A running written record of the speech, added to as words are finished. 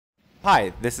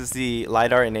Hi, this is the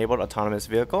LiDAR-enabled autonomous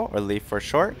vehicle, or LEAV for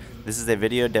short. This is a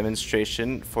video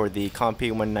demonstration for the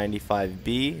CmpE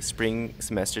 195B Spring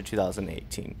Semester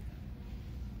 2018.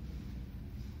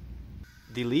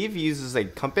 The LEAV uses a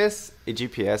compass, a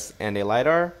GPS, and a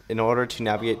LiDAR in order to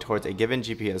navigate towards a given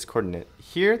GPS coordinate.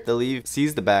 Here, the LEAV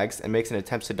sees the bags and makes an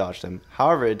attempt to dodge them.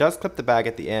 However, it does clip the bag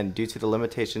at the end due to the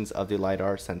limitations of the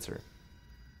LiDAR sensor.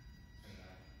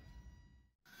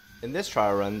 In this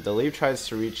trial run, the LEAV tries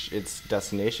to reach its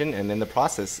destination, and in the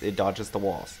process, it dodges the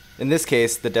walls. In this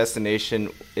case, the destination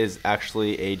is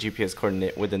actually a GPS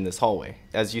coordinate within this hallway.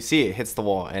 As you see, it hits the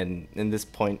wall, and in this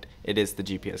point, it is the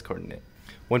GPS coordinate.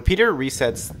 When Peter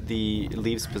resets the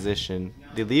LEAV's position,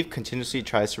 the LEAV continuously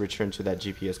tries to return to that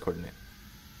GPS coordinate.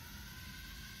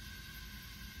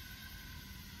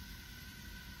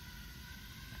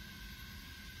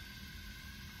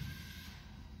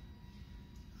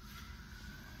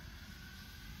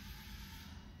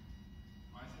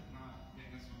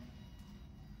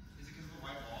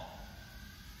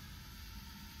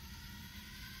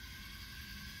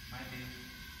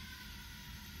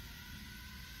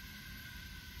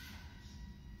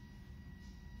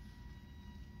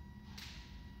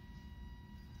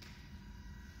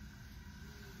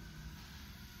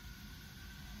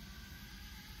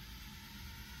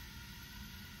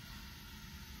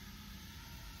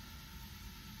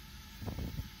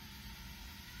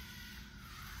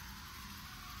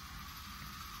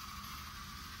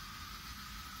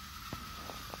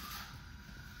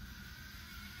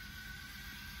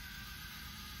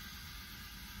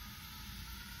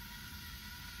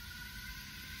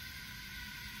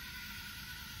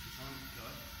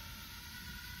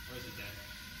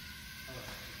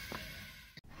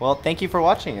 Well, thank you for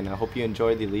watching, and I hope you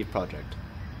enjoyed the LEAV project.